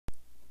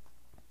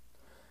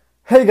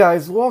Hey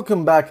guys,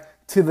 welcome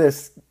back to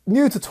this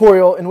new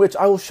tutorial in which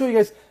I will show you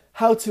guys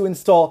how to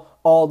install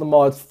All the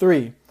Mods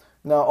 3.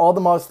 Now, All the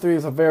Mods 3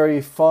 is a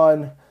very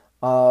fun,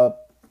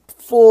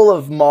 full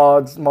of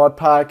mods, mod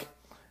pack,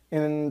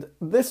 and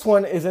this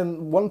one is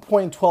in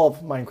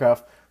 1.12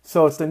 Minecraft.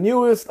 So it's the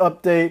newest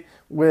update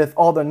with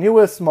all the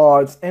newest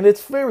mods, and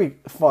it's very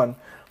fun.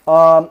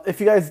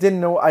 If you guys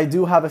didn't know, I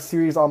do have a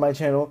series on my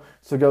channel,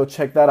 so go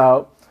check that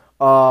out.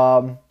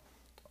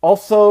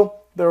 Also,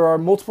 there are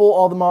multiple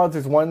All the Mods.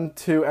 There's 1,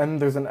 2,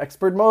 and there's an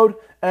expert mode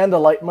and a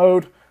light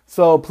mode.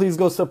 So please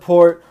go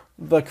support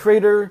the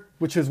creator,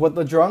 which is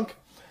whatthedrunk.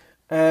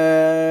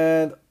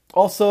 And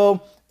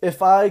also,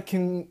 if I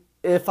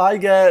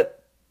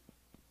get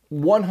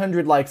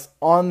 100 likes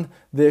on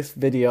this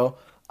video,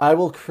 I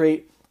will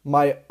create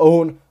my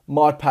own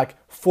mod pack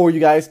for you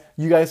guys.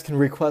 You guys can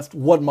request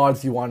what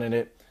mods you want in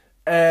it.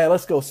 And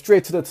let's go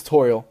straight to the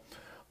tutorial.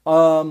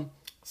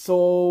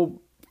 So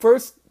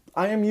first,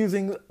 I am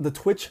using the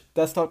Twitch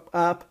desktop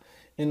app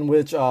in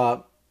which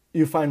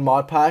you find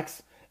mod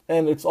packs,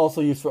 and it's also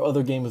used for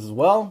other games as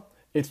well.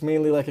 It's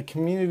mainly like a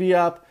community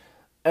app,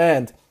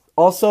 and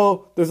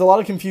also there's a lot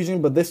of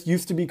confusion, but this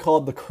used to be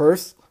called the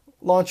Curse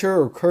launcher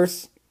or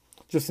Curse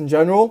just in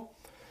general.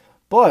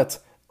 But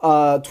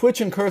Twitch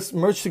and Curse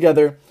merge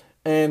together,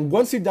 and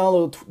once you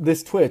download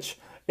this Twitch,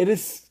 it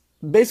is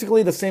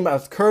basically the same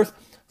as Curse.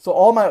 So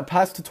all my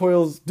past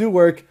tutorials do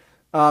work.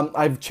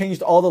 I've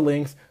changed all the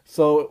links,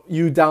 so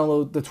you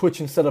download the Twitch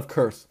instead of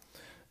Curse.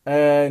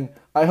 And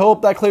I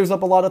hope that clears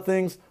up a lot of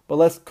things, but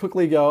let's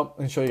quickly go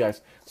and show you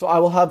guys. So I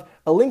will have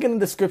a link in the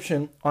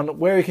description on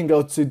where you can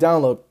go to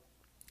download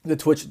the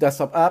Twitch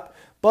desktop app,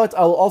 but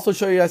I will also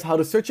show you guys how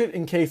to search it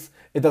in case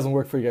it doesn't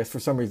work for you guys for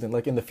some reason,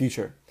 like in the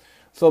future.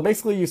 So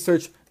basically you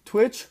search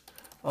Twitch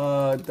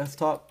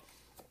desktop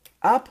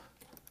app,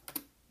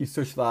 you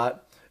search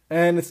that,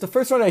 and it's the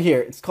first one right here.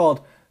 It's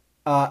called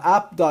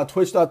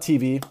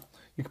app.twitch.tv.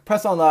 You can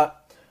press on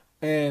that,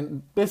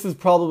 and this is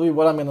probably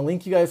what I'm going to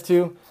link you guys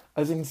to.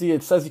 As you can see,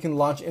 it says you can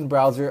launch in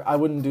browser. I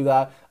wouldn't do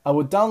that. I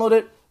would download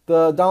it.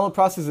 The download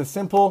process is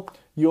simple.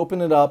 You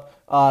open it up,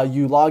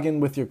 you log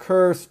in with your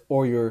Curse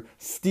or your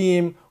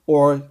Steam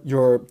or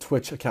your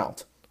Twitch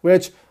account,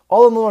 which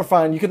all of them are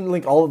fine. You can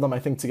link all of them, I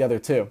think, together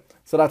too.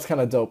 So that's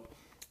kind of dope.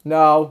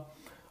 Now,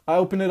 I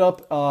open it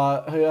up.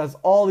 It has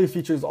all these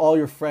features, all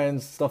your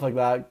friends, stuff like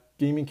that,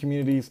 gaming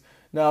communities.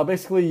 Now,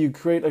 basically, you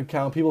create an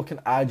account. People can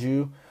add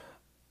you.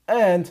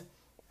 And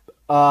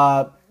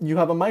you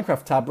have a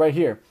Minecraft tab right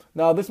here.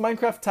 Now, this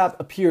Minecraft tab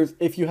appears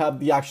if you have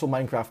the actual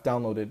Minecraft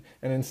downloaded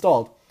and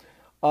installed.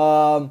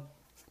 And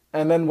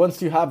then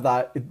once you have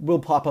that, it will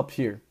pop up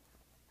here.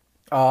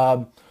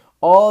 And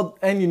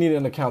you need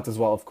an account as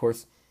well, of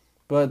course.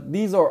 But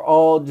these are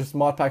all just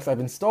mod packs I've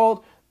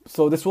installed.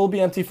 So this will be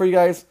empty for you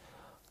guys.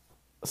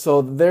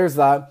 So there's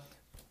that.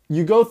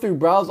 You go through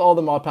browse all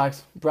the mod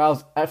packs,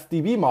 browse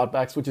FDB mod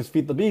packs, which is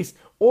Feed the Beast,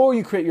 or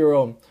you create your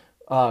own.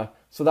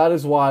 So that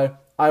is why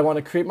I want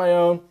to create my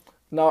own.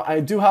 Now, I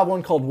do have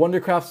one called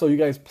Wondercraft, so you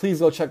guys please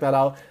go check that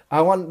out.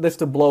 I want this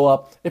to blow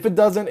up. If it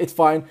doesn't, it's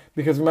fine,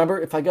 because remember,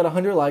 if I get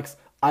 100 likes,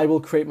 I will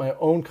create my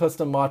own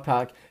custom mod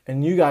pack,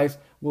 and you guys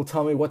will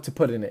tell me what to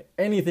put in it.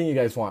 Anything you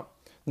guys want.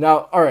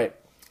 Now, alright,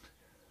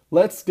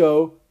 let's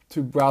go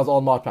to browse all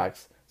mod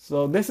packs.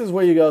 So this is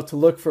where you go to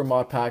look for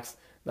mod packs.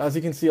 Now, as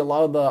you can see, a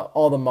lot of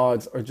all the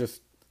mods are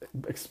just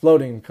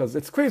exploding because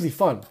it's crazy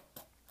fun.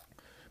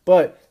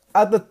 But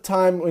at the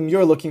time when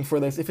you're looking for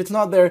this, if it's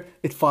not there,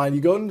 it's fine.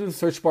 You go into the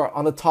search bar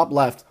on the top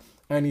left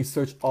and you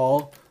search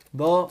all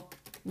the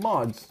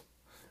mods.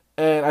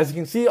 And as you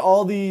can see,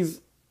 all these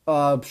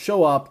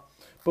show up,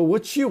 but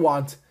what you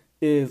want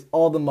is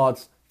All the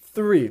Mods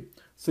 3.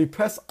 So you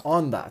press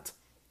on that,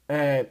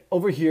 and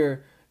over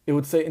here it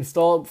would say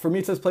install. For me,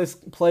 it says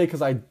play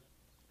because I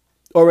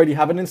already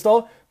have it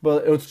installed,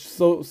 but it was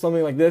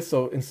something like this.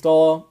 So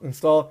install.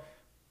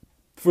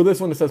 For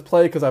this one, it says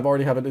play because I've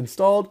already have it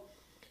installed.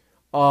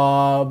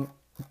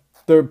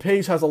 Their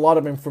page has a lot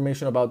of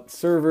information about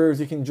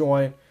servers you can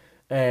join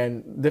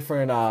and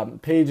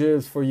different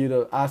pages for you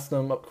to ask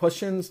them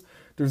questions.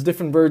 There's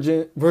different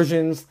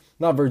versions,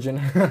 not virgin.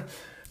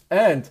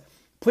 And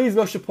please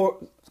go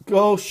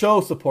show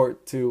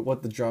support to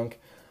whatthedrunk.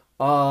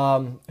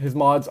 His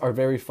mods are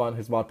very fun.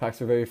 His mod packs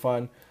are very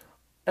fun.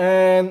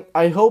 And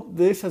I hope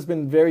this has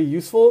been very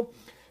useful.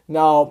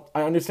 Now,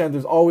 I understand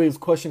there's always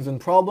questions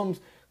and problems.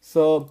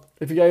 So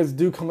if you guys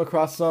do come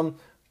across some,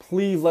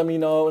 please let me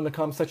know in the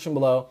comment section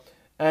below.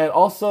 And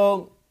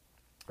also,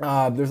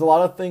 there's a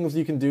lot of things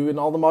you can do in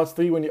All the Mods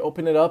 3. When you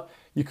open it up,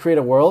 you create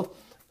a world.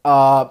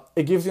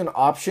 It gives you an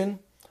option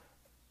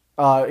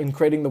in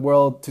creating the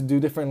world to do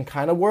different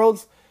kind of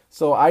worlds.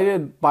 So I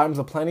did Biomes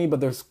of Plenty, but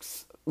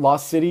there's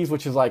Lost Cities,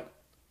 which is like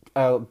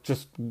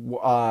just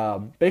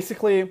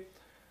basically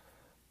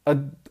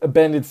an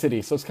abandoned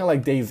city. So it's kind of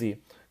like Daisy.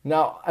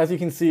 Now, as you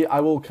can see, I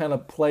will kind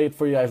of play it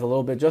for you guys a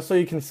little bit, just so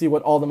you can see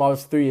what All the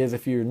Mods 3 is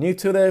if you're new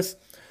to this.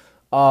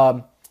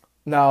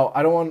 Now,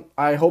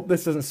 I hope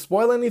this doesn't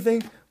spoil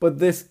anything, but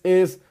this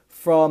is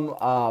from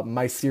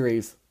my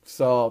series.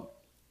 So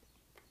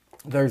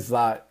there's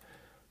that.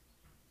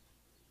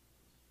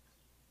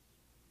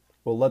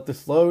 We'll let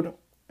this load,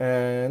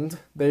 and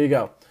there you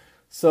go.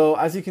 So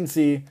as you can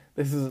see,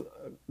 this is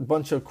a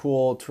bunch of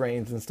cool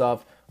terrains and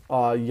stuff.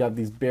 You have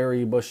these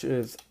berry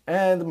bushes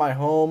and my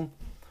home.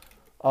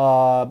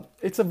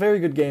 It's a very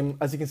good game.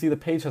 As you can see, the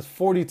page has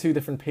 42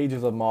 different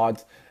pages of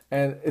mods,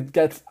 and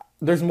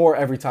there's more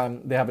every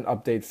time they have an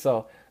update.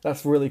 So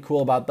that's really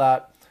cool about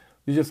that.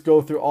 You just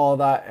go through all of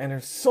that, and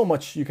there's so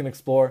much you can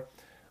explore.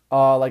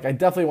 Like, I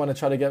definitely want to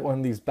try to get one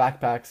of these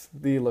backpacks.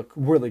 They look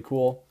really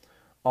cool.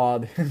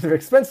 They're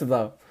expensive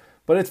though,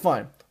 but it's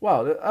fine.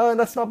 Wow,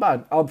 that's not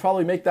bad. I'll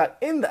probably make that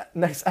in the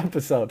next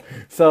episode.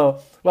 So,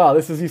 wow,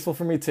 this is useful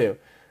for me too.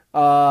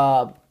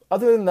 Other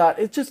than that,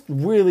 it's just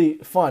really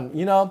fun.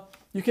 You know,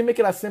 you can make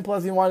it as simple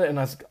as you want it and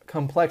as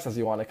complex as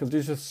you want it, because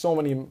there's just so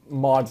many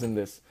mods in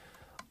this.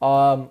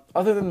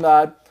 Other than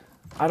that,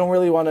 I don't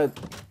really want to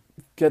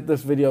get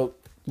this video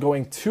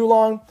going too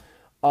long.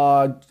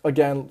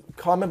 Again,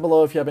 comment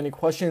below if you have any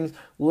questions.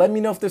 Let me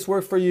know if this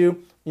worked for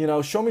you. You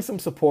know, show me some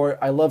support.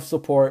 I love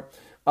support.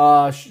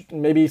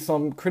 Maybe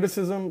some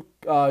criticism.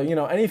 You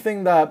know,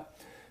 anything that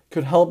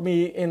could help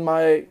me in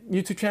my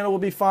YouTube channel will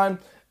be fine.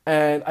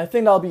 And I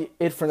think that'll be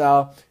it for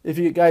now. If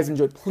you guys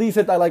enjoyed, please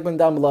hit that like button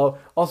down below.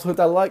 Also hit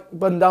that like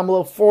button down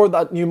below for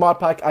that new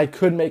mod pack I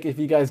could make if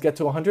you guys get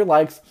to 100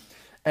 likes.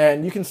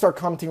 And you can start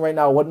commenting right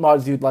now what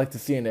mods you'd like to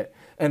see in it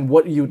and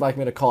what you'd like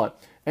me to call it.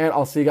 And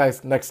I'll see you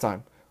guys next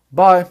time.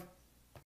 Bye.